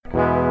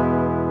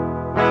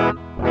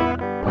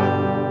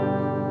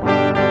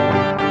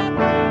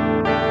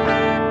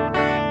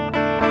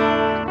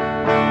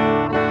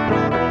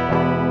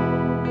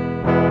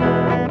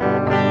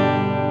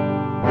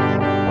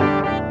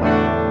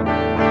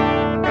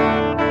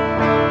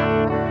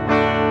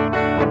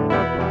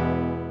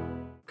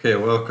Okay,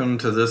 welcome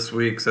to this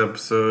week's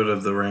episode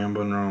of the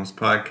Ramblin' Reynolds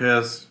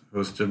podcast,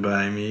 hosted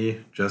by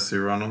me, Jesse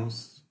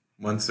Reynolds.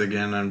 Once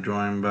again, I'm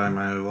joined by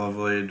my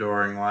lovely,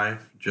 adoring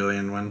wife,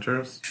 Jillian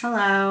Winters.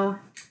 Hello.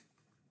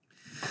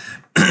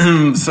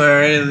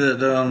 Sorry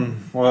that,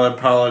 I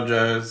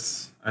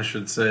apologize. I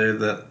should say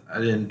that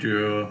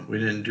we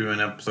didn't do an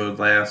episode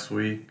last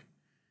week.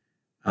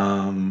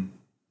 I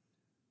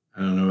don't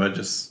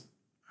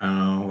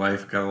know,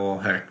 life got a little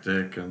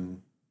hectic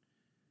and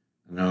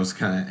I was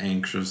kind of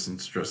anxious and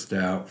stressed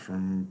out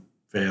from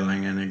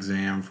failing an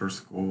exam for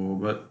school,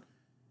 but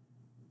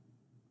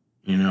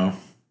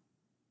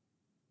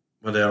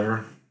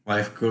whatever.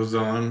 Life goes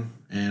on,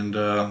 and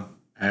I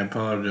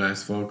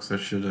apologize, folks. I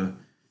should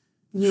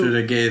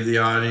have gave the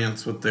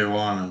audience what they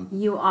wanted.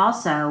 You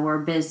also were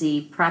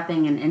busy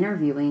prepping and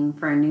interviewing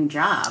for a new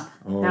job.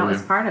 That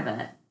was part of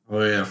it.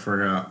 Oh yeah, I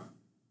forgot.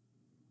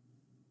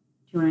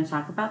 Do you want to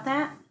talk about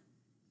that?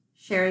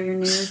 Share your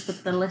news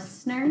with the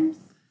listeners?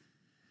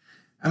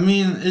 I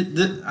mean,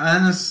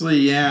 honestly,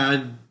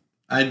 yeah.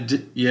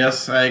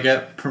 Yes, I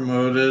got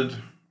promoted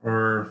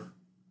or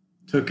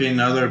took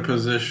another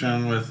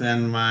position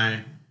within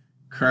my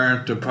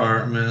current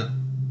department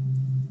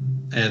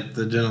at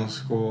the dental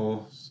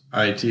school's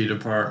IT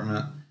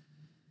department.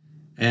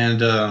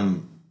 And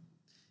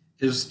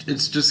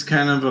it's just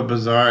kind of a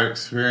bizarre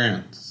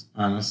experience,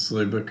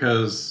 honestly,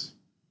 because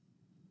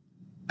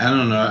I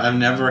don't know, I've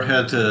never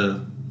had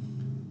to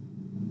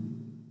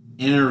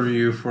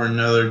interview for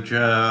another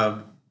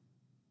job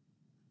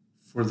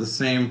for the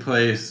same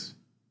place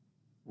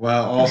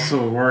while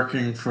also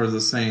working for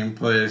the same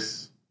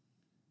place.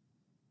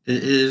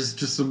 It is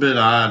just a bit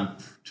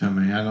odd to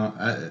me.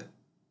 I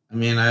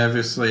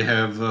obviously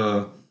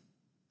have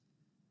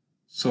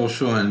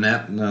social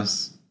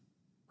ineptness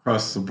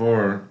across the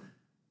board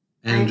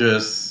and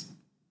just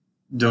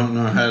don't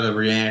know how to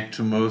react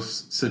to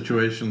most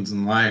situations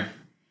in life.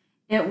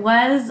 It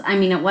was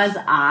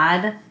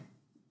odd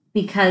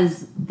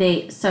because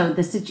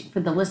for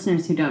the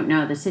listeners who don't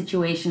know, the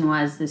situation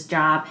was this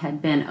job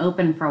had been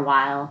open for a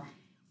while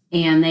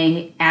and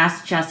they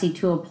asked Jesse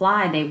to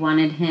apply. They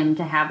wanted him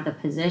to have the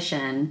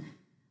position,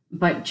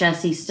 but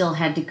Jesse still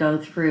had to go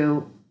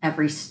through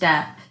every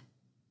step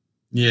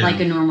like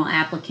a normal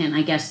applicant,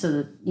 I guess, so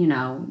that,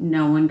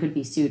 no one could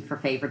be sued for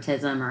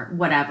favoritism or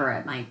whatever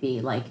it might be,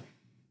 like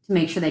to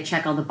make sure they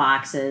check all the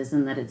boxes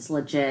and that it's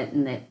legit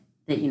and that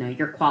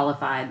you're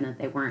qualified and that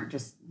they weren't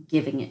just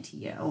giving it to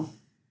you.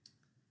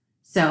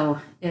 So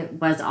it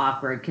was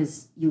awkward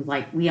because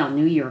we all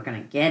knew you were going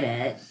to get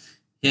it.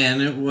 Yeah,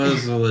 and it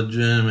was a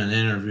legitimate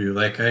interview.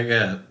 Like, I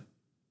got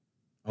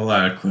a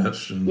lot of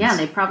questions. Yeah,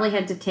 they probably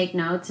had to take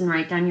notes and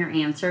write down your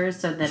answers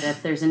so that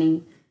if there's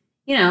any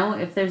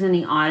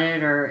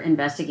audit or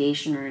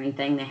investigation or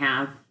anything, they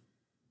have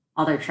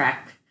all their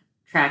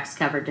tracks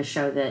covered to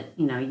show that,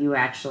 you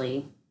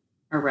actually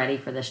are ready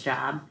for this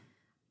job.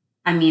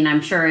 I mean, I'm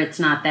sure it's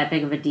not that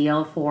big of a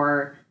deal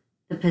for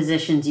the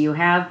positions you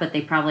have, but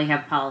they probably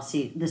have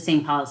the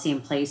same policy in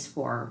place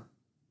for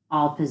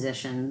all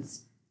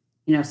positions,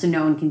 so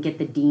no one can get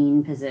the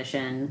dean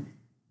position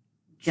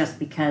just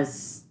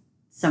because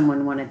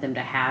someone wanted them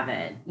to have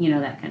it,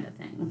 that kind of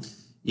thing.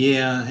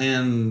 Yeah,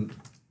 and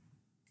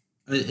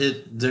I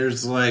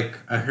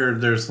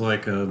heard there's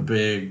like a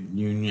big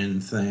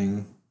union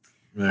thing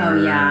there.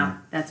 Oh yeah,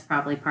 that's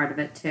probably part of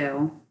it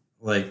too.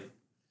 Like,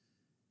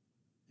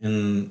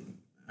 and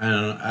I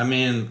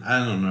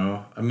don't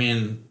know. I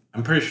mean,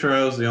 I'm pretty sure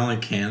I was the only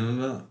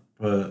candidate,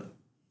 but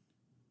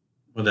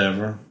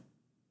whatever.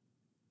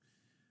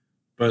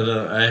 But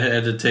I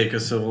had to take a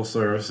civil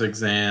service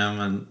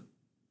exam and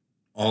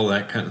all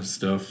that kind of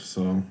stuff,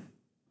 so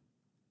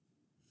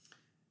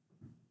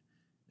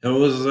it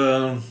was,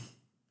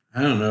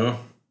 I don't know.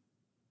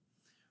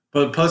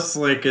 But plus,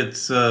 like,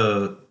 it's,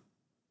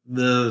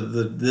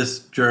 this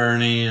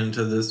journey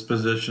into this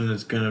position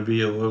is going to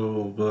be a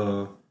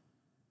little,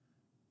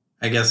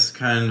 I guess,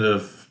 kind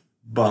of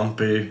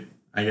bumpy,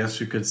 I guess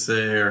you could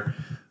say,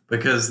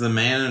 because the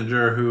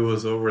manager who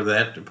was over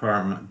that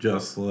department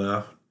just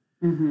left.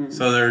 Mm-hmm.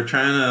 So they're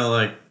trying to,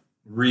 like,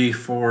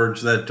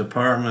 reforge that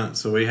department.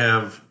 So we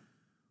have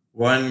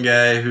one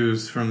guy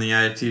who's from the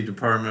IT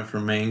department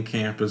from main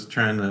campus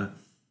trying to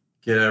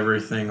get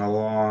everything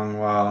along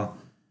while,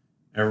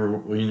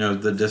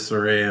 the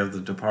disarray of the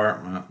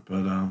department.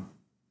 But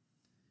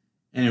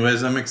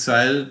anyways, I'm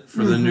excited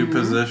for the new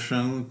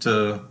position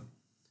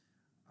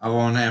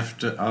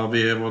I'll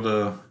be able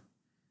to,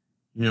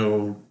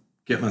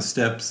 get my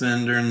steps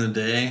in during the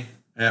day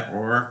at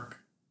work,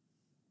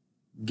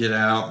 get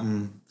out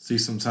and see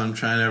some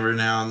sunshine every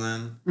now and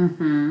then.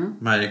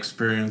 Mm-hmm. Might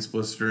experience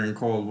blistering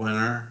cold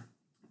winter.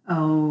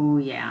 Oh,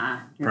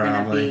 yeah. You're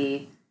going to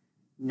be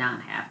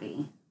not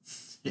happy.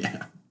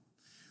 Yeah.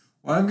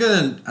 Well, I've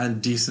got a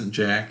decent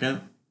jacket.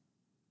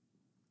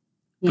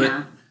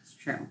 Yeah, it's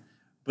true.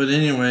 But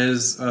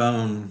anyways,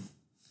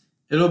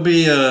 it'll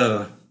be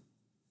a,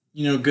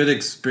 good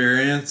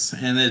experience.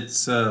 And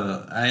it's,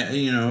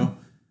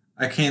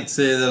 I can't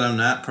say that I'm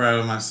not proud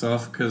of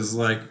myself because,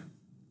 like,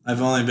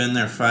 I've only been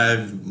there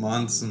 5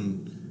 months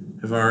and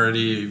have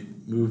already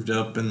moved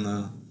up in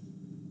the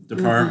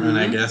department,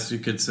 I guess you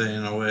could say,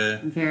 in a way.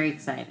 Very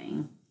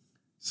exciting.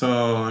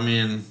 So, I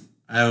mean,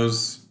 I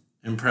was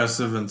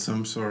impressive in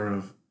some sort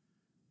of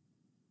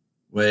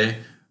way.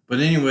 But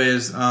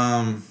anyways,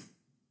 yeah,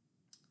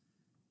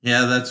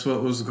 that's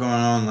what was going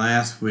on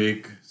last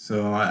week.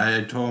 So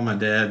I told my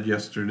dad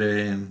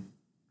yesterday, and I'm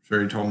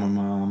sure he told my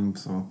mom,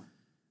 so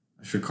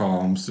I should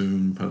call him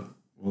soon, but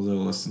well, they'll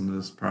listen to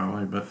this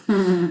probably. But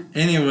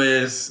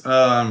anyways,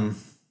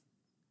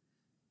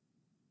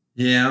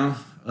 yeah,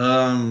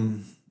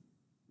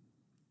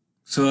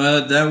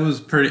 so that was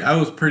pretty, I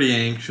was pretty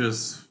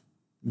anxious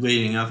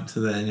leading up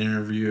to that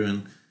interview,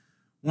 and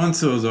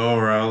once it was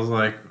over, I was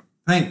like,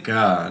 thank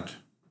God.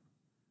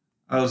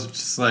 I was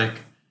just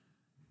like,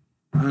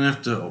 I don't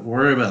have to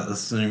worry about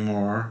this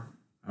anymore.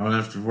 I don't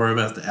have to worry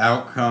about the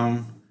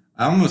outcome.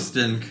 I almost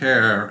didn't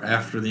care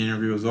after the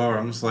interview was over.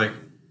 I'm just like,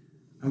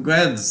 I'm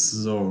glad this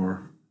is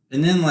over.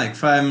 And then like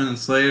 5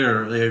 minutes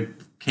later, they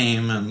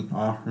came and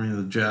offered me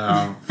the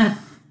job.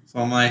 So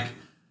I'm like,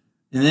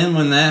 and then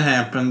when that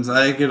happens,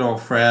 I get all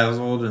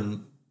frazzled,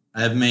 and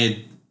I've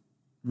made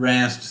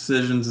rash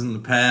decisions in the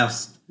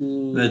past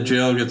that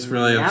Jill gets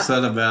really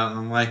upset about. And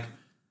I'm like,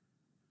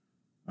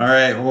 all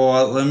right,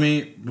 well,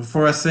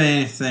 before I say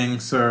anything,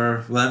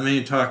 sir, let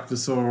me talk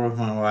this over with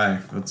my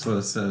wife. That's what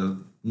I said.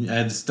 I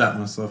had to stop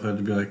myself. I had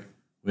to be like,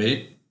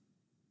 wait.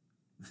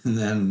 And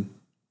then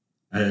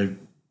I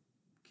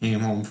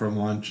came home from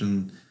lunch,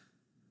 and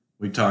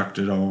we talked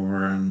it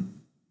over and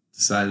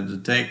decided to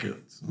take it.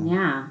 So.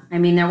 Yeah. I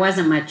mean, there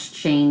wasn't much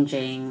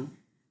changing.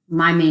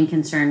 My main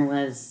concern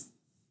was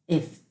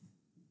if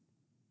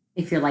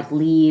you're like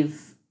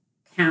leave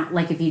count,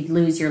 like if you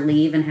lose your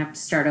leave and have to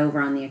start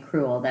over on the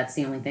accrual, that's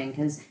the only thing.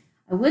 Because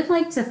I would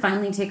like to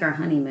finally take our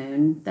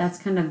honeymoon. That's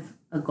kind of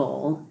a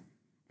goal.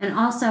 And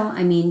also,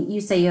 I mean,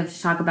 you say you have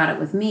to talk about it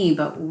with me,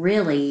 but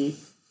really,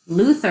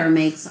 Luther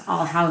makes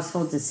all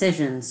household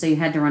decisions, so you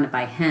had to run it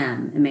by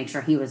him and make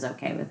sure he was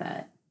okay with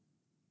it.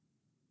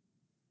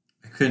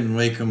 I couldn't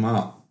wake him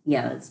up.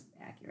 Yeah, that's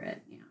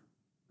accurate. Yeah,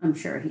 I'm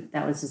sure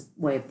that was his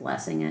way of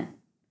blessing it.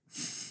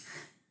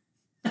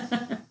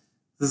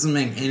 Doesn't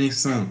make any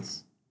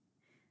sense.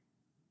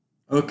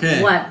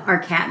 Okay. What, our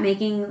cat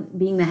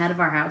being the head of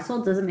our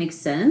household doesn't make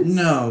sense?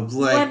 No,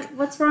 like...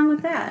 What's wrong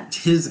with that?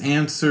 His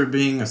answer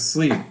being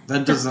asleep.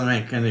 That doesn't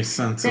make any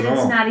sense at all.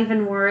 That it's not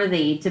even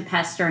worthy to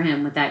pester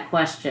him with that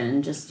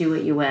question. Just do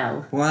what you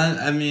will. Well,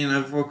 I mean,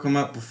 I've woke him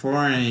up before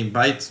and he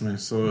bites me,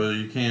 so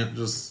you can't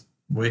just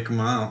wake him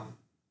up.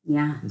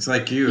 Yeah. It's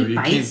like you. He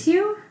bites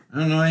you? I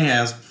don't know, he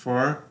has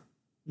before.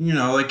 You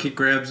know, like he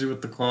grabs you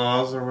with the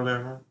claws or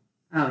whatever.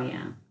 Oh,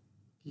 yeah.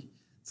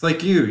 It's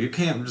like you. You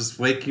can't just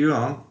wake you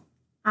up.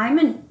 I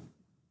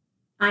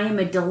am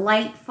a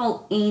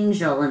delightful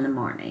angel in the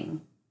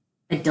morning.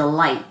 A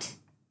delight.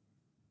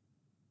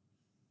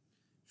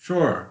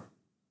 Sure.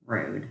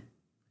 Rude.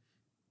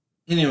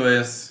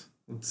 Anyways,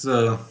 let's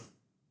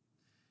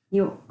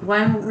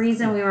one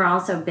reason we were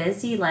also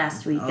busy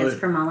last week is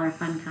from all our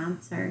fun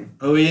concert.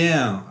 Oh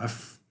yeah.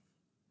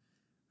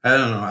 I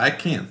don't know. I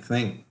can't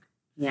think.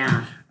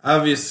 Yeah.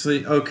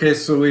 Obviously, okay,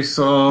 so we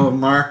saw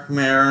Marc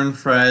Maron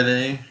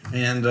Friday,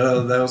 and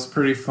that was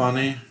pretty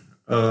funny.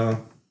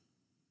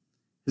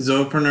 His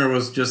opener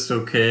was just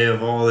okay.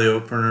 Of all the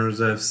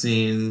openers I've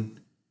seen,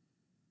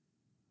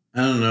 I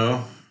don't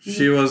know.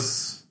 She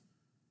was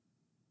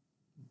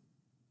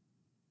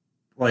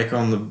like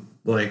on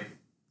the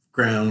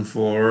ground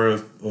floor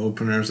of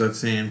openers I've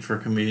seen for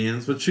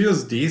comedians, but she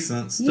was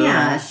decent still.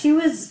 Yeah, she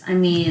was. I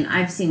mean,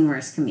 I've seen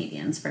worse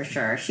comedians for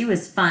sure. She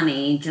was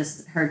funny.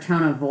 Just her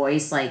tone of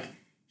voice, like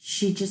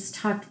she just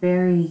talked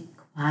very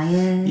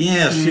quiet.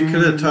 Yeah, she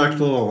could have talked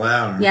a little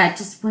louder. Yeah, it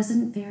just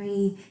wasn't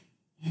very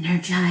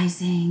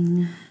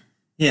energizing.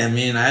 Yeah, I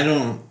mean,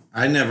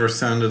 I never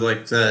sounded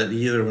like that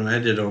either when I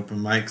did open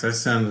mics. I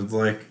sounded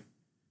like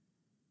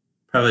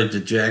probably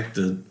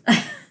dejected.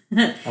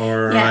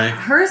 Or yeah,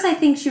 hers I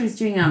think she was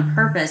doing on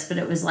purpose, but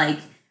it was like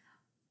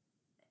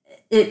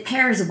it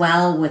pairs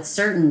well with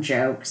certain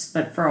jokes,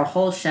 but for a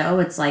whole show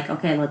it's like,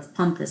 okay, let's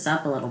pump this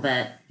up a little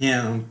bit.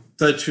 Yeah, I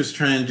thought she was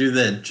trying to do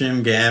that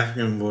Jim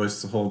Gaffigan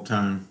voice the whole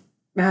time.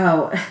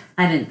 Oh,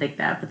 I didn't think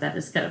that, but that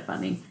is kind of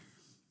funny.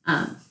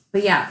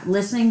 But yeah,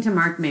 listening to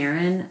Marc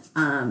Maron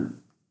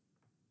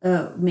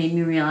made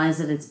me realize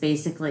that it's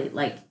basically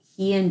like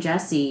he and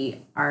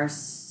Jesse are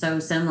so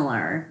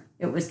similar.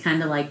 It was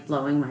kind of like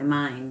blowing my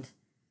mind.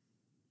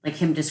 Like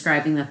him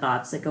describing the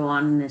thoughts that go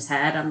on in his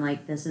head. I'm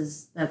like, that's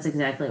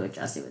exactly what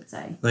Jesse would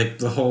say. Like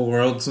the whole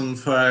world's on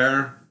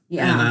fire.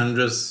 Yeah. And I'm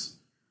just,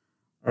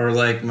 or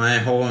like my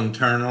whole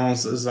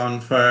internals is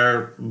on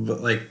fire,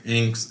 but like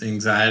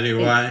anxiety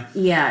wise.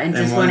 Yeah, and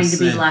just wanting to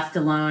be left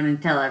alone and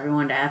tell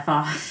everyone to F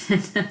off.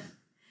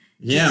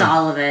 Yeah. Just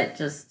all of it.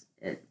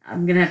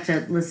 I'm going to have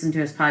to listen to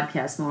his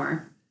podcast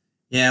more.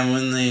 Yeah,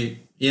 and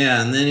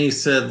then he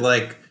said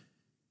like,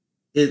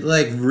 it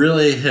like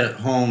really hit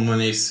home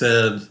when he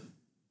said,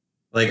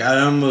 like,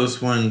 I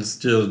almost wanted to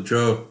steal a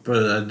joke,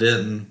 but I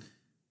didn't.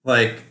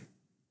 Like,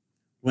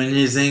 when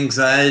his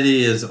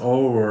anxiety is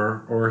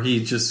over or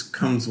he just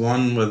comes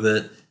one with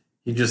it,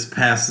 he just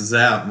passes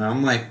out. And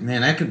I'm like,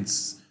 man, I could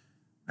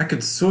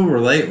so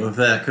relate with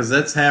that because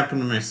that's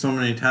happened to me so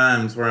many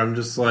times where I'm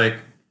just like,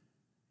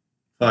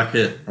 fuck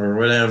it or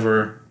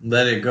whatever,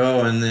 let it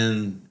go, and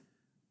then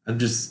I'm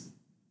just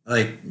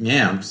like,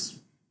 yeah, I'm just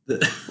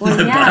Well,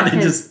 my yeah, body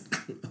because just.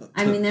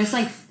 I mean, there's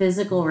like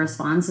physical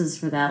responses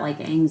for that, like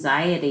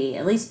anxiety,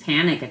 at least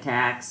panic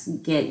attacks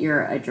get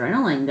your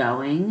adrenaline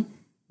going.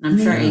 And I'm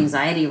sure Yeah.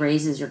 anxiety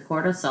raises your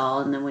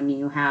cortisol. And then when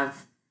you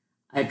have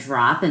a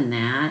drop in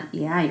that,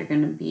 yeah, you're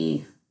going to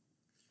be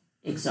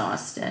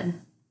exhausted.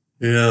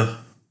 Yeah.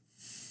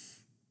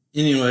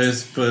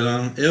 Anyways,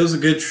 but it was a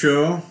good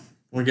show.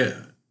 We got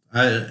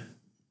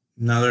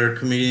another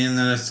comedian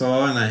that I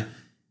saw, and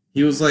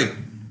he was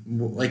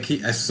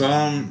I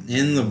saw him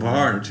in the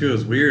bar too. It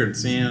was weird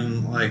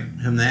seeing like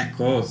him that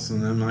close,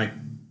 and I'm like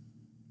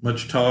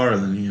much taller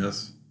than he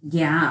is.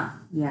 Yeah,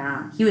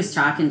 yeah. He was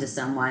talking to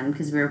someone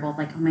because we were both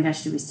like, oh my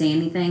gosh, did we say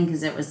anything?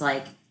 Because it was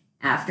like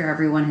after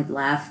everyone had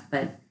left,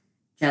 but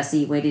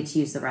Jesse waited to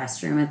use the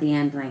restroom at the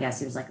end, and I guess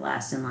he was like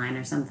last in line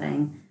or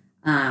something.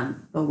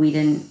 But we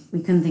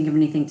couldn't think of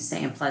anything to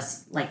say. And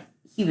plus, like,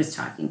 he was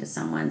talking to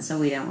someone, so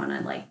we didn't want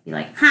to like be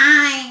like,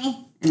 hi,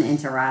 and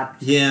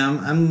interrupt. Yeah,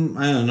 I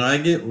don't know. I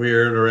get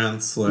weird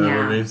around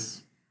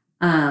celebrities.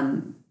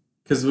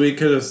 Because we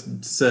could have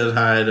said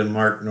hi to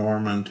Mark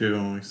Norman too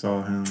when we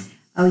saw him.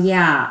 Oh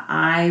yeah,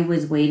 I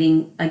was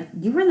waiting.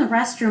 You were in the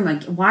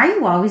restroom. Why are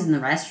you always in the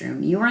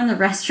restroom? You were in the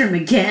restroom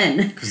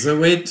again. Because I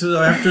wait till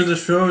after the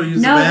show to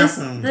use the No,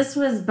 bathroom. this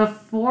was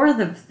before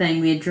the thing.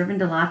 We had driven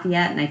to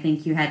Lafayette, and I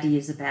think you had to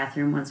use the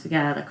bathroom once we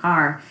got out of the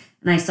car.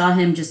 And I saw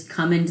him just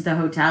come into the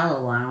hotel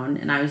alone,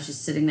 and I was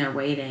just sitting there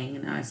waiting.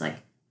 And I was like,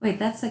 "Wait,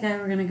 that's the guy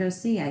we're gonna go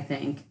see." I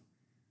think.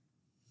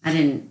 I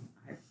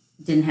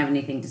didn't have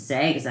anything to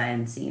say because I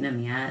hadn't seen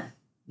him yet.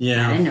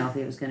 Yeah, I didn't know if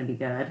he was gonna be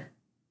good.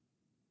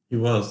 he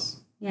was.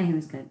 Yeah, he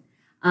was good.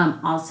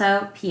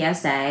 Also,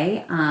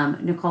 PSA,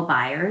 Nicole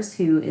Byers,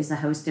 who is the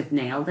host of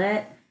Nailed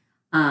It,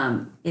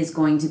 is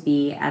going to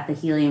be at the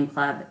Helium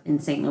Club in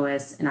St.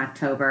 Louis in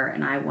October,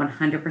 and I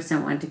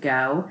 100% want to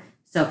go.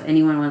 So if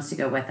anyone wants to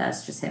go with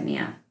us, just hit me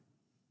up.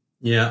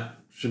 Yeah,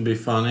 should be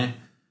funny.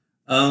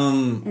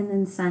 And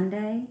then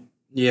Sunday?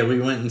 Yeah, we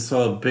went and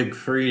saw Big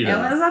Frida. It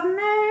was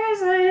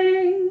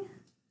amazing!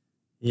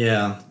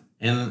 Yeah,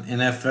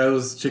 and if I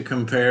was to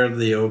compare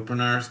the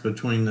openers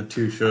between the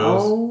two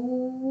shows...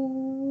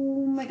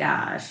 Oh my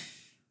gosh.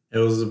 It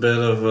was a bit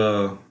of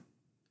a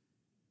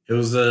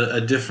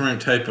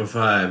different type of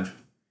vibe.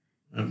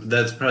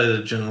 That's probably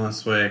the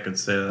gentlest way I could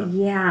say that.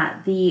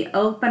 Yeah, the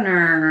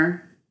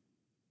opener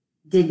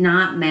did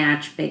not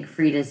match Big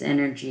Frida's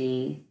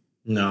energy.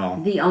 No.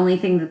 The only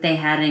thing that they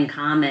had in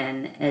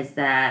common is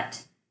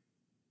that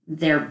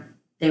they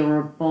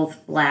were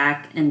both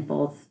black and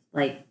both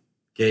like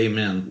Gay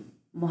men.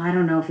 Well, I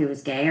don't know if he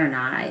was gay or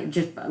not.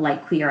 Just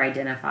like queer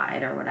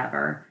identified or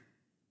whatever.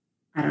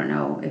 I don't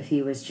know if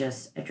he was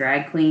just a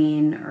drag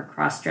queen or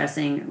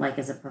cross-dressing like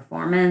as a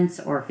performance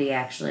or if he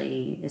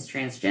actually is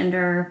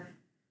transgender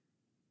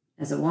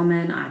as a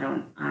woman. It had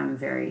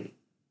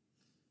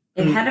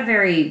a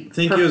very I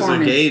think he was a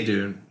gay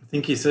dude. I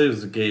think he said he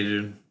was a gay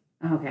dude.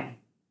 Okay.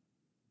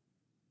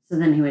 So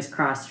then he was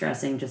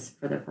cross-dressing just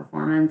for the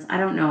performance. I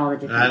don't know all the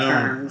different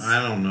terms.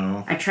 I don't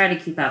know. I try to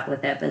keep up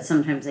with it, but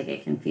sometimes I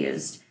get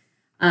confused.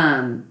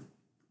 But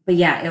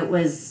yeah, it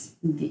was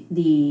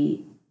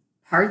the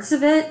parts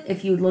of it,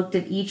 if you looked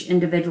at each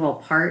individual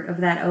part of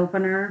that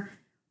opener,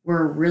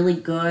 were really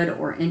good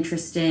or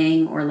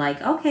interesting or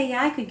like, okay,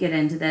 yeah, I could get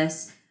into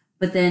this.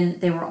 But then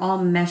they were all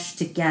meshed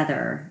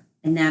together,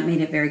 and that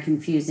made it very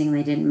confusing.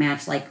 They didn't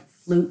match like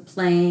flute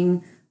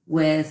playing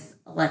with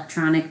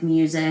electronic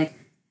music,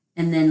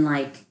 and then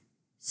like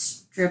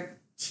strip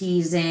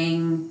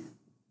teasing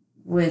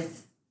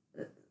with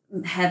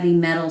heavy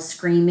metal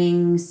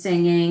screaming,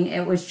 singing.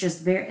 It was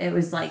just it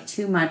was like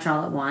too much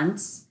all at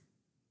once.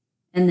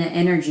 And the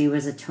energy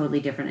was a totally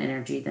different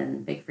energy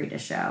than Big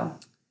Frida's show.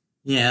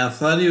 Yeah, I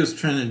thought he was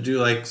trying to do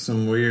like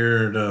some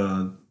weird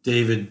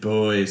David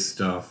Bowie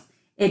stuff.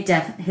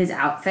 His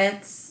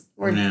outfits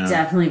were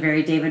definitely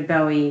very David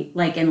Bowie,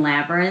 like in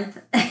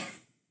Labyrinth. It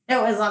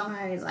was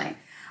amazing.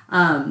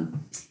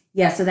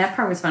 Yeah, so that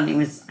part was fun.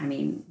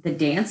 The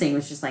dancing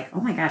was just like,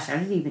 oh my gosh, how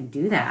did he even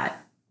do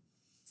that?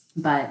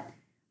 But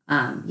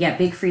yeah,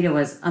 Big Frida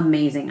was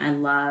amazing. I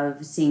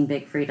love seeing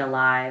Big Frida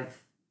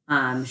live.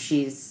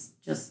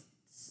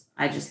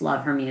 I just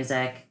love her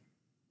music.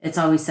 It's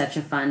always such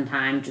a fun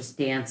time, just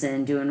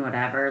dancing, doing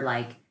whatever,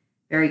 like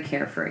very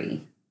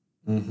carefree.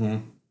 Mm-hmm.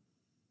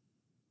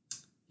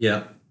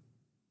 Yeah.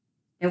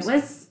 It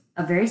was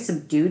a very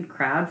subdued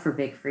crowd for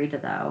Big Frida,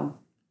 though.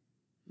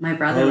 My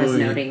brother was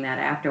noting that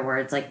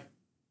afterwards. Like,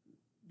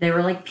 they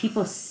were like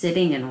people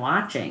sitting and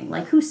watching.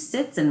 Like, who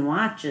sits and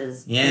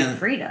watches Big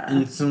Frida?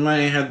 And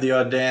somebody had the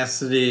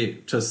audacity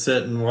to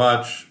sit and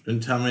watch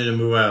and tell me to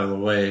move out of the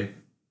way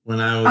when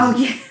I was... Oh,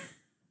 yeah.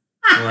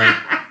 Like,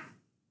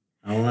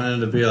 I wanted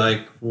to be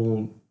like,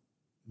 well,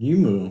 you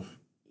move.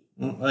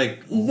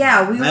 Like,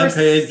 yeah, I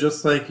paid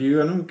just like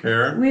you. I don't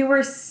care. We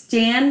were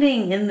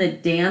standing in the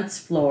dance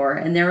floor,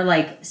 and there were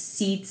like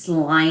seats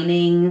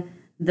lining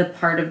the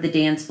part of the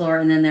dance floor,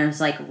 and then there's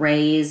like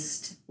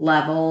raised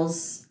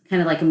levels,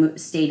 kind of like a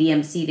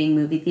stadium seating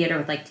movie theater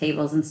with like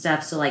tables and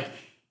stuff. So like,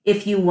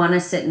 if you want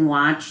to sit and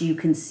watch, you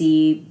can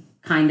see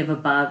kind of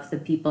above the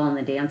people on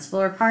the dance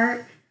floor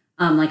part,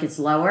 like it's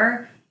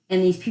lower.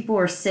 And these people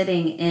were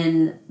sitting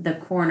in the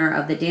corner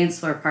of the dance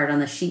floor part on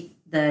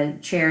the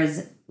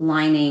chairs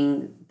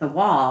lining the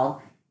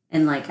wall.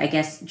 And like, I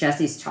guess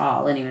Jesse's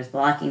tall and he was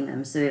blocking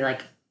them. So they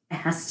like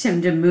asked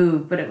him to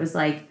move, but it was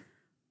like,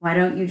 why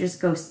don't you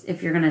just go,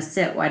 if you're going to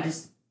sit, why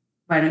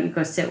don't you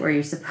go sit where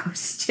you're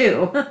supposed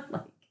to?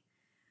 Like,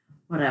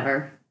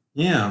 whatever.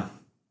 Yeah.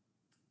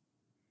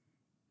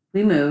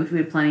 We moved. We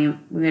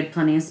had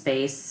plenty of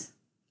space.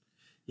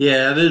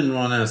 Yeah, I didn't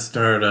want to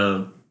start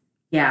a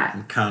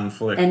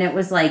conflict. And it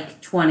was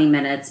like 20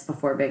 minutes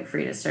before Big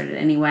Frida started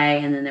anyway,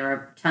 and then there were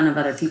a ton of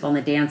other people on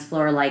the dance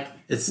floor. Like,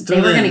 they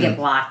were going to get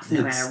blocked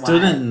no matter what. It still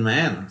didn't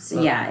matter.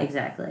 So, yeah,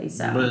 exactly.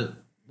 So, but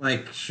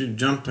like, she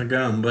jumped the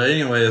gun. But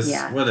anyways,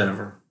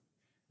 whatever.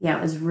 Yeah,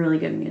 it was really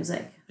good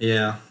music.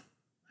 Yeah,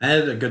 I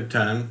had a good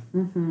time.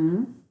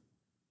 Mm-hmm.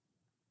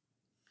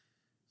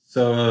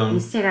 So we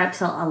stayed out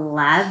till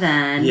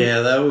 11.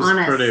 Yeah, that was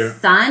on pretty. A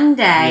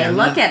Sunday. Yeah,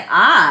 Look at us.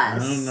 I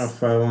don't know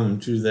if I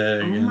want to do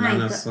that again,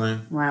 honestly.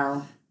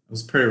 Well, it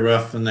was pretty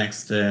rough the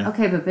next day.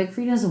 Okay, but Big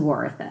Frida's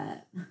worth it.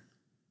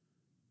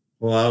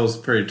 Well, I was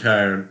pretty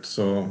tired,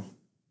 so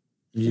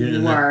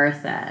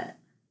worth it.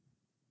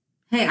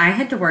 Hey, I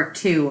had to work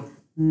too,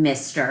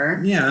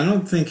 mister. Yeah, I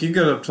don't think you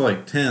got up to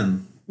like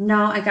 10.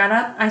 No,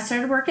 I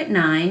started work at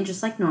 9,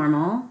 just like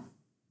normal.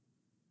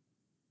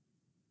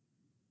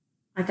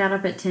 I got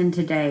up at 10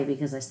 today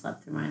because I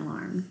slept through my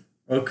alarm.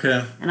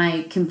 Okay. And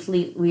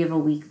we have a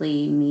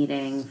weekly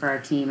meeting for our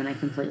team, and I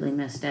completely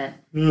missed it.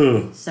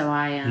 Ugh. So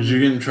Did you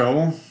get in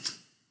trouble?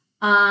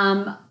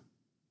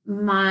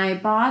 My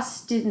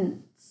boss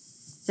didn't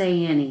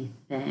say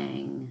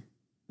anything.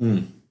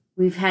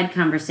 We've had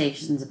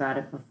conversations about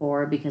it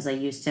before because I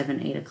used to have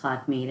an 8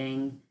 o'clock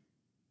meeting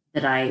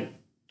that I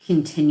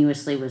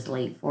continuously was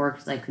late for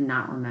because I could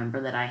not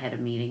remember that I had a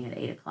meeting at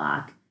 8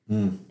 o'clock.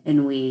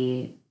 And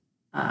we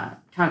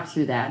talked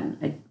through that.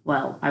 And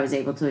I was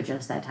able to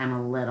adjust that time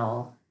a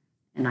little,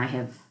 and I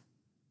have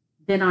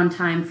been on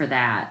time for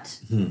that.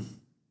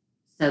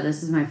 So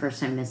this is my first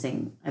time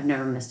missing. I've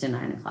never missed a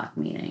 9 o'clock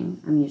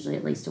meeting. I'm usually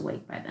at least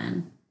awake by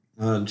then.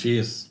 Oh,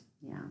 jeez.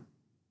 Yeah.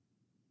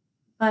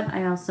 But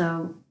I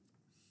also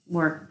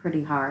work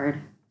pretty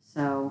hard,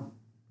 so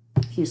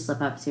a few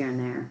slip-ups here and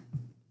there.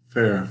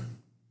 Fair.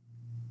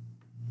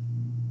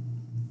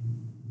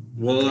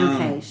 Well,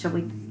 okay, shall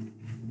we...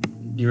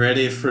 You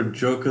ready for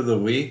joke of the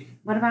week?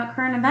 What about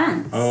current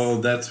events? Oh,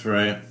 that's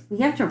right. We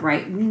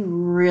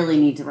really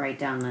need to write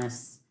down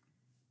this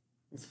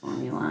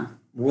formula.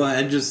 Well,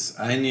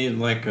 I need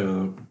like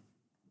a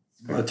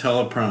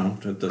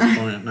teleprompt at this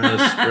point, not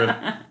a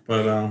script.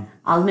 But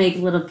I'll make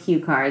little cue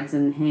cards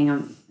and hang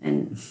them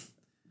and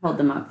hold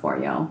them up for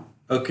you.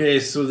 Okay,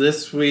 so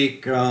this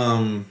week,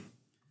 for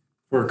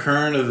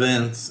current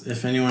events,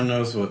 if anyone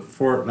knows what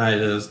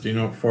Fortnite is, do you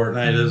know what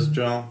Fortnite is,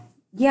 Joe?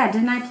 Yeah,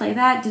 didn't I play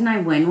that? Didn't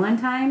I win one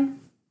time?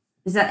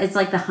 It's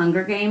like the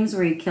Hunger Games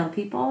where you kill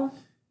people?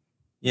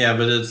 Yeah,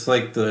 but it's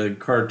like the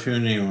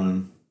cartoony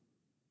one.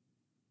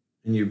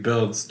 And you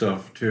build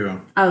stuff,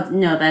 too. Oh,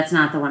 no, that's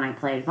not the one I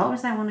played. What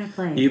was that one I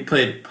played? You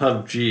played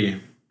PUBG.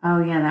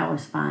 Oh, yeah, that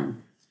was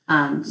fun.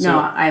 No,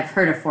 I've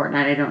heard of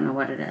Fortnite. I don't know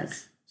what it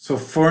is. So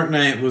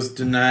Fortnite was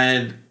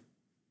denied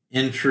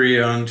entry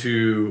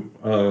onto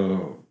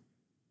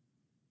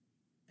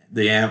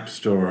the App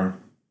Store.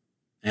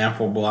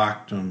 Apple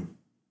blocked them.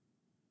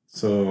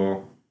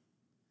 So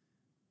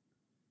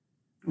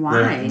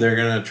why? They're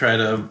going to try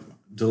to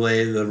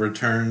delay the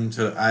return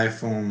to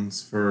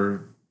iPhones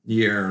for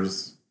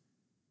years.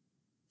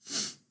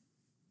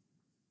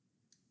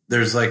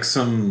 There's like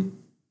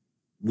some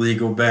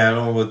legal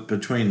battle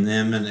between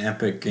them and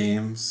Epic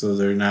Games, so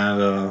they're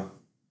not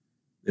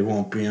they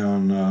won't be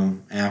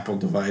on Apple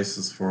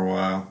devices for a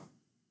while.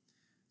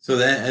 So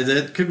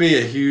that could be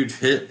a huge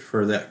hit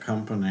for that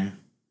company.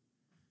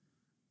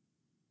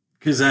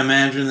 Because I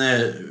imagine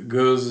that it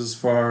goes as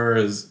far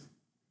as,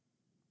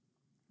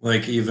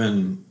 like,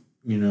 even,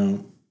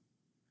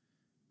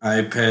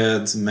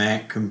 iPads,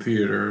 Mac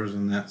computers,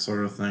 and that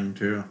sort of thing,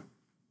 too.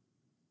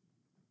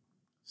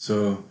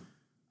 So,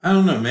 I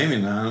don't know,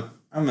 maybe not.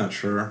 I'm not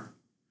sure.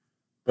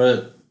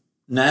 But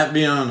not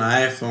being on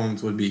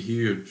iPhones would be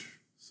huge.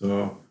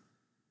 So,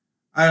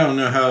 I don't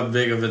know how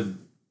big of a...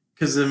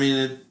 Because,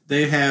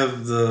 they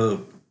have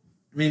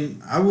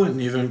I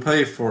wouldn't even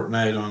play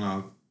Fortnite on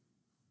a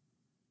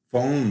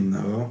phone,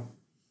 though.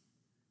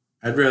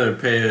 I'd rather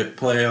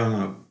play on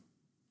a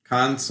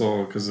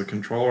console because the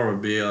controller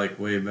would be like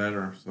way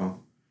better. So,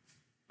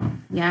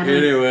 yeah.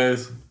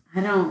 Anyways, I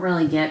don't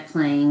really get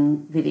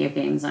playing video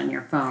games on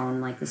your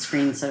phone. Like the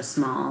screen's so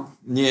small.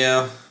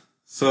 Yeah.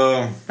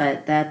 So.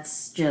 But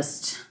that's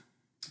just.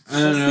 I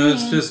don't know.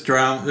 It's just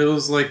drama. It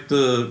was like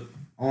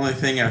only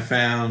thing I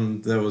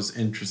found that was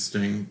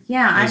interesting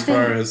Yeah, as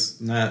far as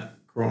not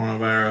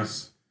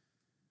coronavirus.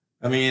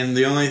 I mean,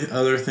 the only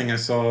other thing I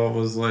saw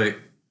was like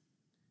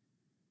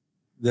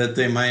that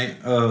they might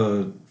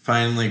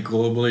finally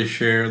globally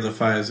share the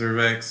Pfizer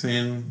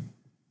vaccine.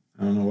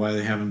 I don't know why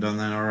they haven't done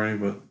that already,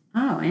 but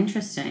Oh,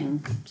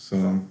 interesting.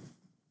 so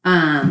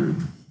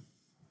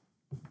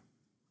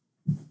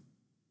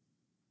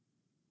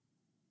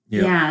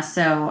yeah,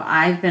 so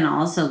I've been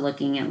also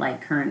looking at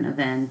like current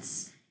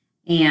events,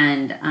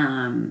 and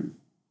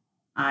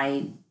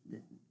I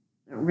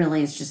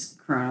really it's just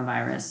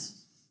coronavirus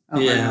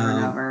over and over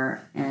and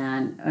over,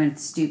 and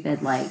it's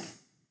stupid like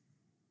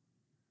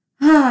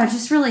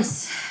just really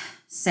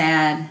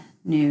sad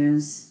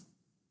news.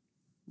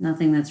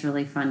 Nothing that's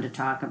really fun to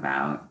talk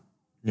about.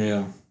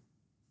 Yeah.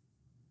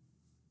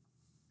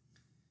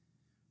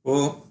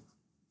 Well,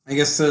 I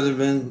guess that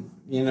event,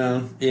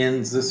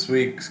 ends this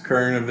week's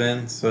current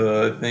events.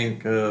 I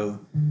think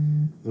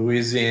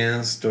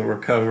Louisiana's still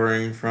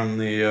recovering from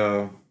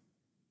the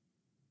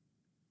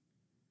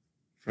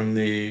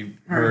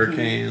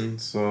hurricane,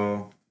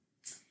 so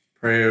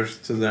prayers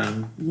to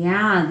them.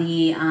 Yeah,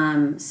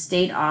 the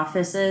state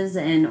offices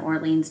in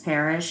Orleans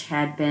Parish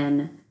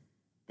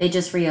they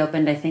just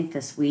reopened, I think,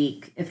 this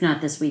week. If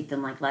not this week,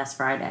 then like last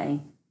Friday.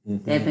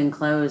 Mm-hmm. They've been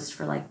closed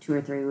for like 2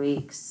 or 3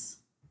 weeks.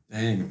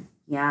 Dang.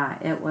 Yeah,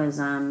 it was,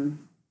 I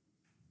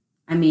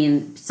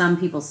mean, some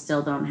people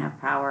still don't have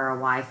power or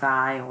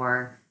Wi-Fi,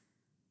 or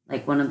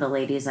like one of the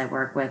ladies I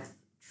work with,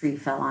 tree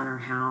fell on her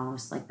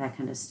house, like that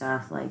kind of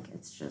stuff. Like,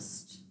 it's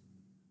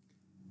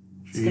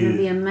going to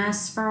be a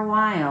mess for a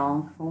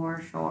while,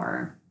 for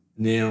sure.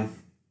 Yeah.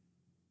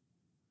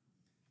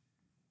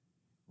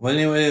 Well,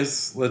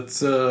 anyways,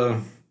 let's, I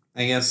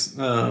guess,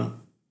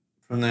 from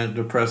that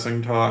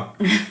depressing talk,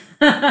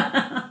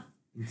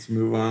 let's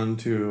move on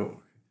to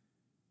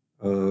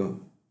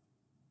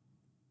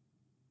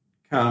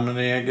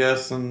comedy, I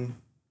guess, and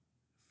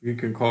you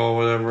can call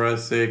whatever I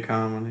say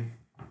comedy.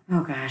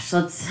 Oh gosh,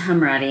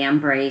 I'm ready. I'm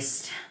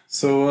braced.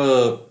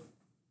 So,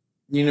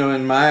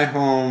 in my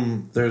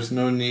home, there's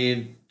no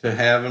need to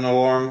have an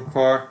alarm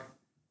clock.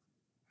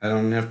 I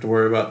don't have to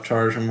worry about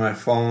charging my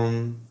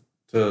phone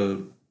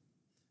or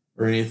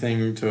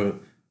anything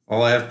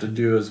all I have to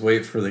do is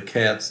wait for the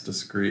cats to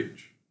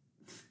screech.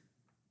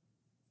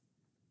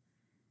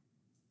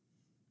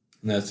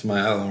 And that's my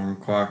alarm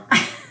clock.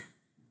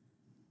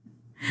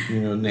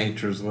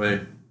 Nature's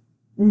way.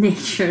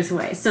 Nature's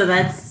way. So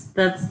that's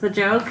the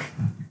joke?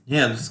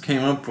 Yeah, I just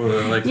came up with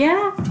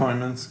it 20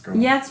 minutes ago.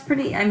 Yeah, it's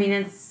pretty, I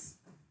mean,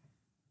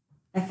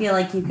 I feel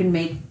like you can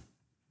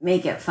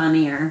make it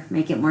funnier,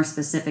 make it more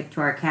specific to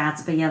our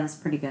cats, but yeah, that's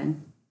pretty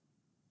good.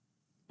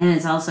 And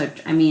it's also,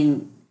 I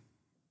mean,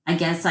 I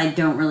guess I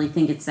don't really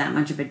think it's that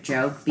much of a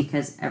joke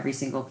because every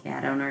single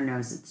cat owner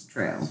knows it's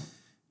true.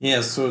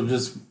 Yeah, so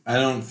I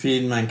don't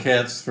feed my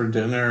cats for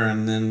dinner,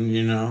 and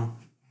then,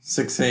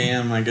 6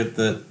 a.m. I get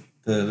that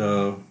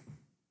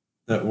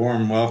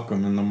warm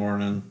welcome in the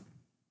morning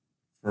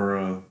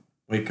for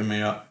waking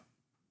me up.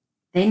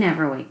 They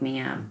never wake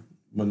me up.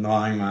 With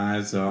gnawing my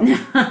eyes out.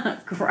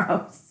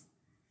 Gross.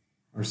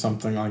 Or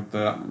something like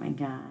that. Oh my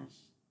gosh.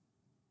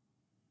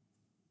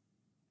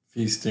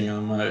 Feasting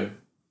on my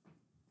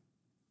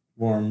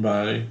warm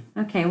body.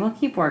 Okay, we'll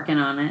keep working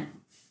on it.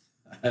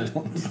 I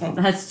don't know.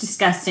 That's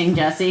disgusting,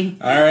 Jesse.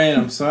 All right,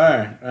 I'm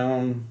sorry.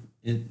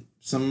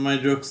 Some of my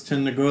jokes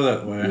tend to go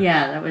that way.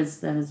 Yeah, that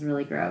was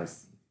really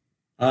gross.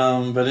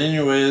 But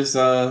anyways,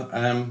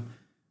 I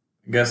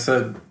guess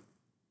I've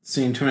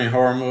seen too many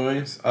horror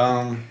movies.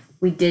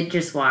 We did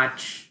just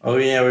watch. Oh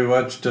yeah, we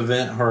watched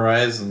Event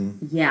Horizon.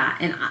 Yeah,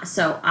 and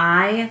so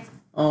I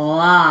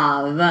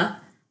love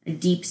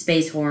deep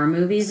space horror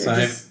movies.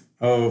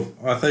 Oh,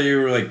 I thought you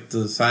were like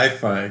the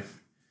sci-fi.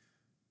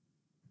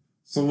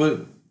 So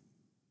what?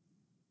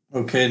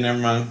 Okay, never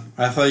mind.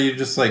 I thought you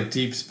just like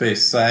deep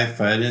space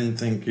sci-fi. I didn't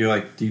think you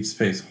like deep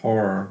space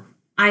horror.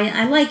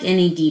 I like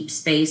any deep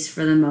space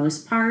for the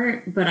most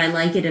part, but I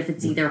like it if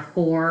it's either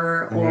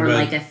horror or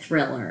like a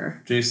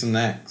thriller. Jason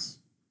X.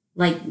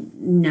 Like,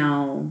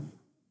 no.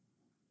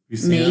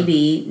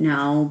 Maybe,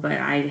 no, but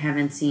I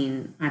haven't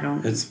seen, I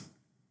don't.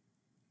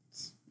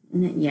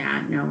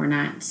 Yeah, no, we're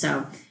not.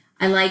 So,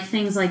 I like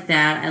things like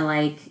that. I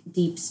like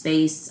deep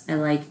space. I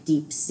like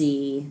deep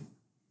sea.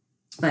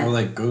 But,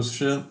 like Ghost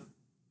Ship?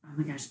 Oh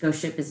my gosh,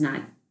 Ghost Ship is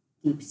not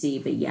deep sea,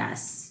 but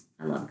yes,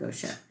 I love Ghost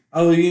Ship.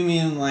 Oh, you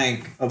mean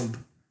like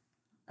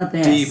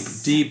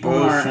Abyss, deep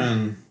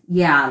ocean?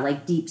 Yeah,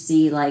 like deep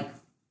sea, like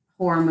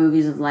horror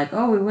movies of like,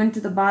 oh, we went to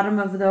the bottom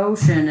of the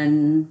ocean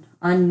and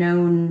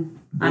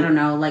unknown, I don't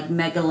know, like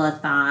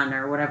Megalodon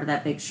or whatever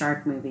that big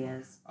shark movie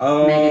is.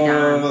 Oh,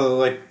 Megalodon.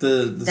 Like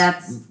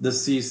the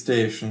sea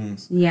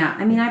stations. Yeah,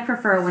 I mean, I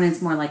prefer it when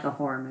it's more like a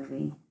horror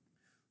movie.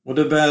 What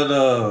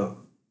about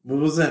what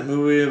was that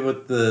movie where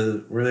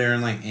they were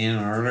in like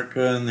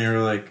Antarctica and they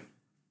were like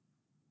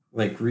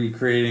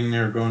recreating they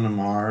were going to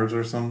Mars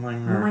or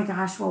something? Oh my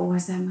gosh, what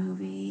was that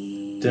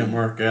movie? Didn't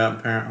work out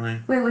apparently.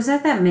 Wait, was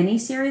that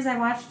miniseries I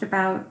watched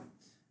about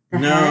the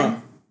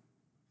head?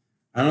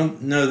 I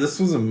don't know. This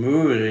was a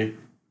movie,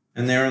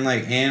 and they were in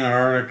like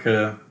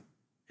Antarctica,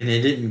 and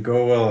it didn't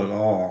go well at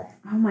all.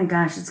 Oh my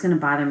gosh, it's going to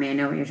bother me. I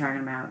know what you're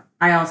talking about.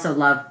 I also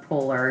love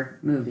polar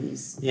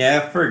movies.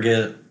 Yeah, I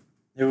forget.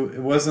 It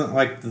wasn't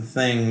like The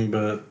Thing,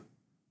 but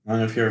I don't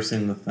know if you ever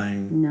seen The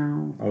Thing.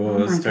 No.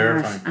 Oh, it's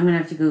terrifying. I'm going to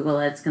have to Google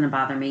it. It's going to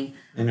bother me.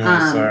 Anyway,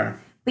 sorry.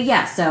 But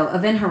yeah, so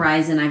Event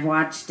Horizon, I've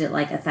watched it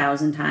like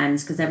 1,000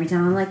 times because every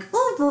time I'm like,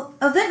 oh,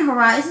 the Event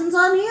Horizon's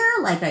on here?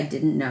 Like, I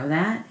didn't know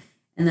that.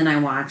 And then I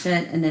watch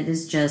it, and it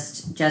is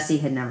just, Jesse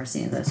had never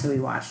seen this, so we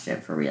watched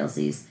it for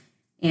realsies.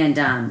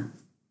 And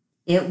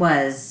it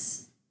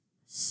was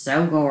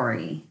so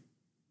gory.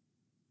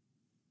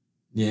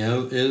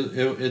 Yeah,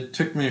 it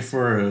took me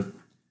for a...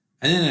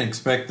 I didn't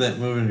expect that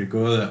movie to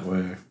go that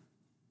way.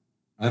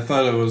 I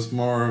thought it was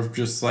more of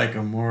just like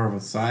more of a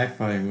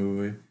sci-fi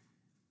movie.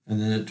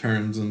 And then it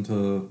turns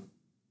into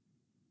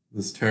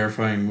this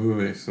terrifying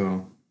movie,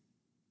 so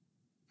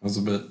I was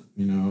a bit,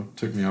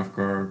 took me off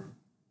guard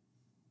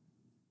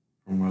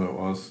from what it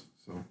was.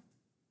 So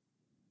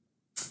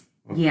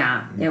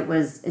yeah,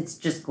 it's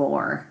just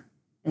gore.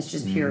 It's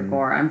just pure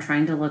gore. I'm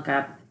trying to look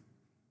up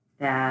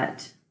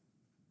that.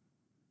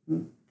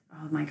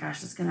 Oh my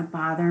gosh, it's gonna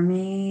bother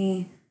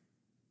me.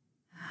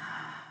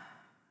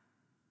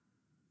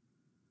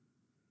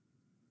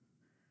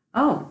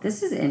 Oh,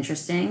 this is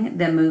interesting.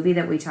 The movie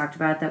that we talked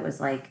about that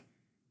was like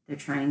they're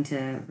trying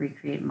to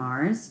recreate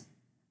Mars.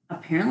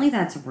 Apparently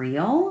that's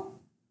real.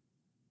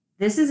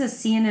 This is a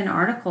CNN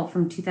article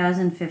from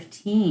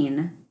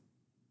 2015.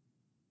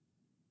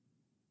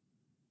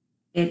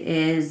 It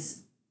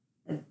is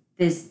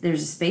there's a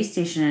space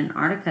station in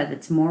Antarctica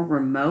that's more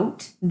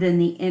remote than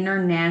the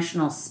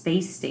International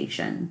Space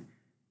Station.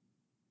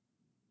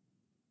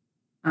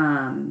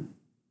 Oh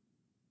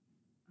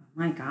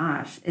my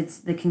gosh. It's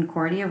the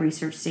Concordia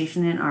Research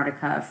Station in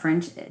Antarctica, a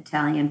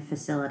French-Italian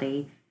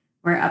facility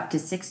where up to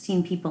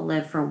 16 people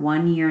live for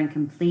 1 year in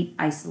complete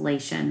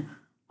isolation,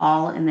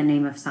 all in the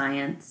name of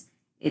science.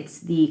 It's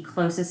the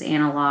closest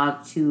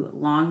analog to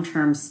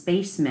long-term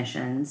space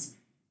missions,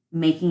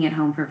 making it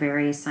home for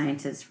various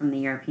scientists from the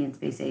European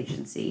Space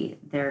Agency.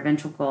 Their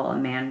eventual goal, a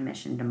manned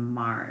mission to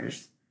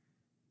Mars.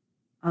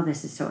 Oh,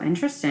 this is so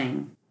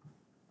interesting.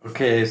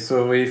 Okay,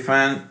 so we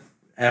found,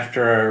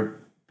 after our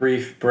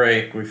brief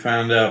break, we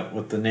found out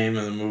what the name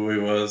of the movie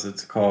was.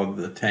 It's called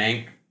The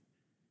Tank.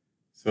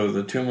 So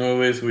the two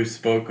movies we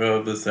spoke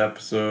of this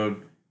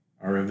episode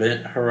are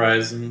Event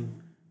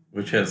Horizon,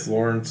 which has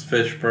Lawrence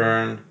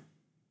Fishburne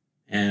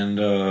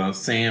and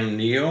Sam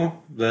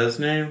Neill, is that his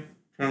name,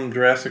 from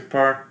Jurassic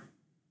Park?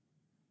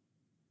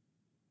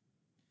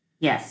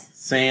 Yes.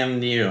 Sam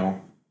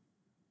Neill.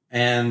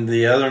 And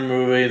the other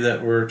movie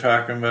that we're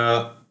talking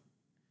about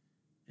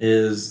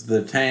is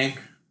The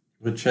Tank,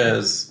 which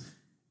has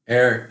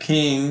Eric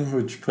King,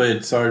 which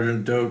played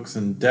Sergeant Dokes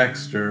in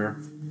Dexter,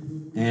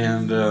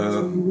 and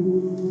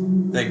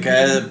that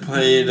guy that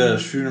played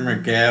Shooter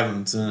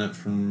McGavin's in it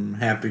from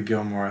Happy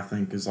Gilmore, I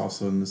think, is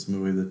also in this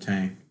movie, The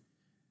Tank.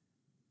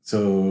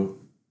 So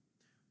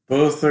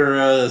both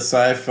are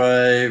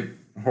sci-fi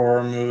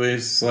horror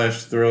movies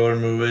 / thriller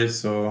movies,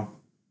 so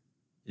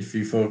if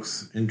you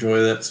folks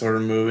enjoy that sort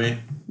of movie.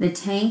 The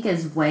Tank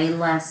is way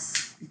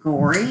less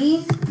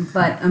gory,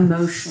 but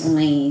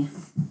emotionally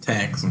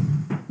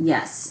taxing.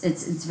 Yes,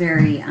 it's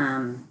very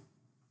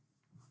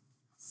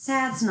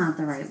sad's not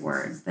the right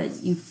word,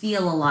 but you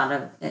feel a lot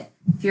of it.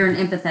 If you're an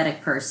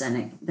empathetic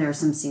person, there are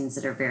some scenes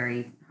that are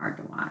very hard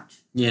to watch.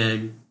 Yeah,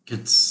 it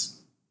gets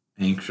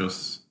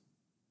anxious.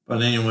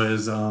 But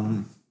anyways,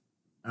 all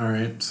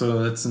right,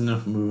 so that's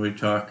enough movie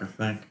talk, I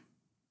think.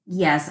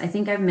 Yes, I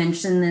think I've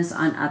mentioned this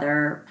on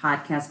other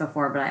podcasts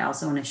before, but I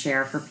also want to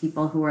share for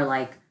people who are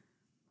like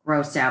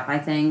grossed out by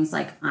things.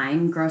 Like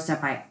I'm grossed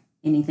out by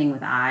anything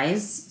with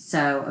eyes.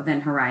 So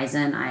Event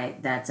Horizon,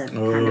 that's a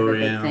kind of a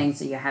big thing.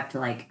 So you have to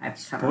I have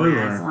to cover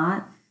my eyes a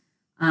lot.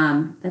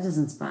 That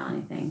doesn't spoil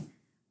anything.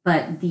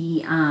 But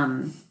there's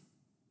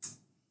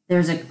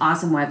an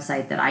awesome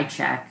website that I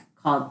check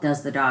called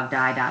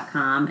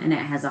doesthedogdie.com, and it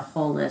has a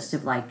whole list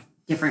of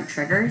different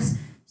triggers.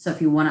 So if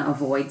you want to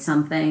avoid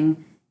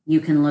something, you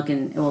can look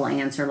and it will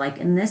answer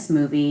in this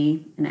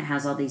movie, and it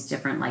has all these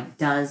different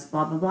does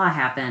blah blah blah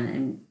happen,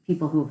 and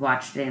people who've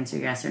watched it answer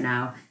yes or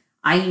no.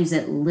 I use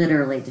it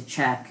literally to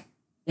check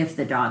if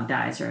the dog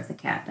dies or if the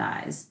cat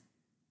dies,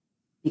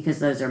 because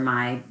those are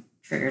my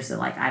triggers that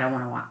I don't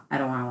want to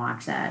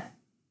watch that.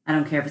 I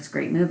don't care if it's a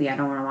great movie, I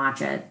don't want to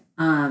watch it.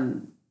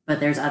 But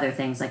there's other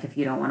things if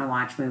you don't want to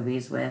watch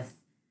movies with,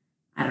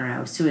 I don't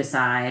know,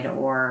 suicide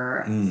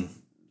or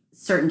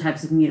certain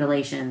types of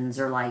mutilations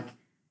or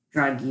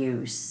drug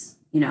use,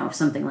 if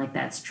something like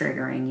that's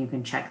triggering, you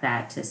can check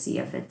that to see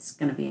if it's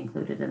going to be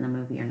included in the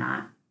movie or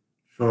not.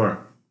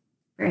 Sure.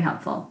 Very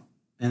helpful.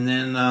 And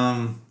then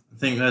I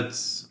think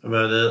that's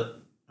about it.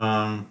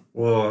 Do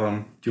you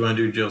want to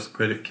do Jill's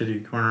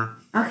Kitty Corner?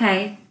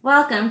 Okay.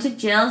 Welcome to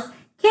Jill's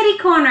Kitty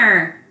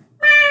Corner.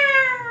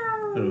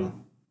 Meow. Ooh.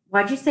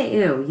 Why'd you say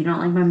ooh? You don't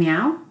like my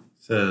meow?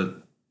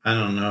 Said, I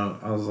don't know.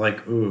 I was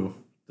like, ooh,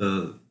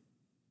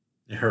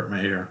 it hurt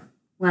my ear.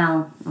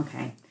 Well,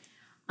 okay.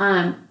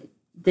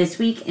 This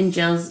week in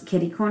Jill's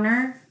Kitty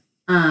Corner,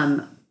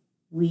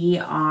 we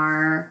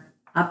are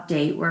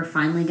update. We're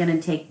finally going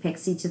to take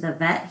Pixie to the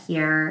vet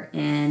here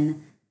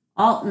in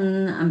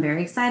Alton. I'm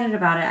very excited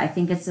about it. I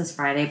think it's this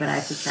Friday, but I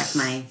have to check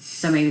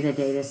so maybe the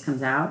day this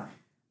comes out,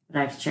 but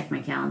I have to check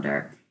my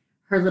calendar.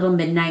 Her little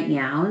midnight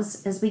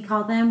meows, as we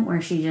call them,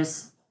 where she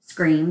just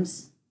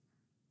screams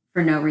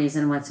for no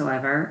reason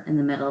whatsoever in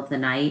the middle of the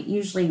night,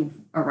 usually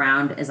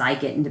around as I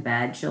get into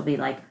bed. She'll be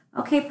like,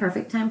 okay,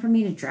 perfect time for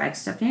me to drag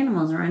stuffed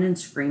animals around and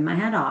scream my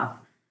head off.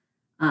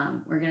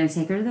 We're going to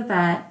take her to the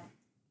vet,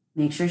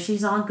 make sure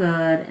she's all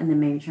good, and then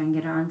maybe try and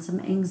get her on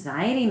some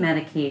anxiety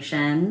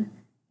medication.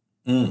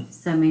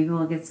 So maybe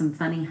we'll get some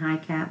funny high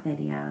cat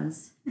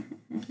videos.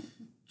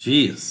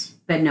 Jeez.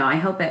 But no, I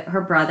hope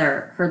her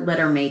brother, her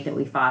litter mate that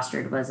we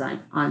fostered was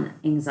on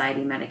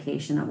anxiety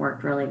medication that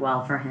worked really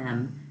well for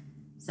him.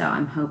 So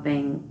I'm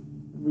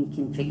hoping we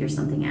can figure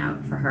something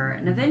out for her.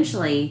 And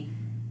eventually,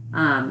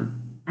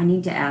 I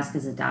need to ask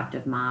his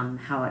adoptive mom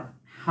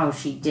how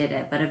she did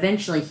it. But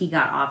eventually he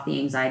got off the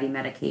anxiety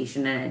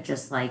medication and it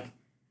just like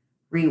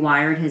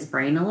rewired his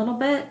brain a little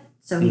bit.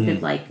 So he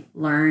could like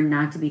learn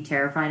not to be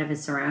terrified of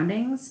his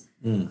surroundings.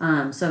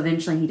 So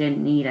eventually he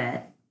didn't need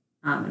it.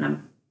 And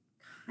I'm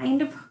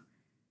kind of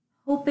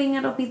hoping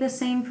it'll be the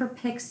same for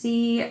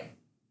Pixie.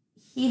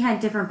 He had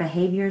different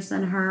behaviors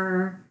than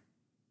her.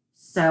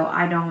 So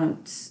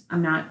I'm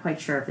not quite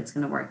sure if it's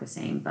going to work the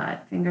same,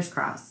 but fingers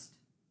crossed.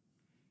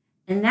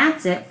 And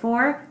that's it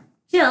for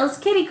Jill's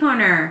Kitty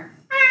Corner.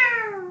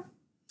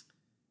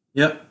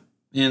 Yep.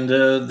 And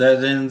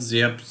that ends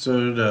the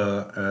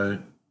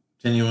episode.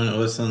 Anyone that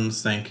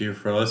listens, thank you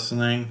for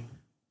listening.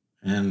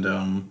 And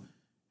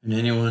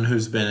anyone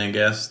who's been a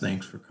guest,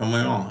 thanks for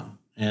coming on.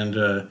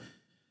 And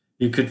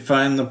you could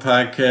find the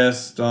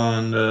podcast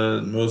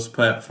on most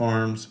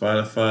platforms: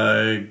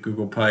 Spotify,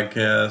 Google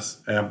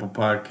Podcasts, Apple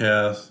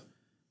Podcasts,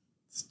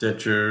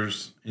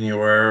 Stitchers,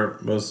 anywhere,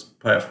 most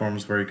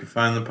platforms where you can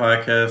find the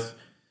podcast.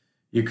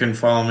 You can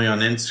follow me on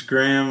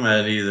Instagram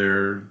at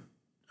either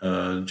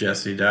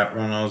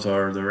Jesse.Runnels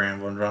or the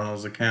Ramblin'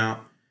 Runnels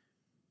account.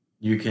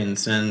 You can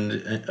send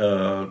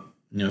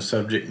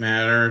subject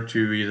matter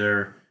to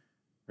either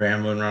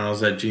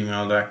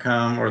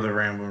ramblinrunnels@gmail.com or the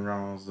Ramblin'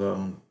 Runnels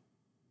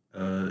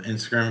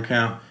Instagram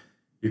account.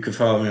 You can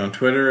follow me on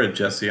Twitter at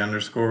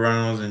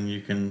Jesse_Runnels, and you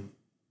can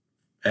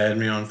add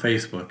me on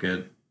Facebook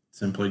at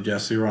simply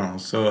Jesse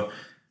Runnels. So,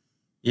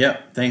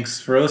 yep, thanks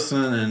for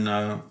listening,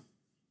 and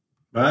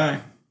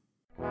bye.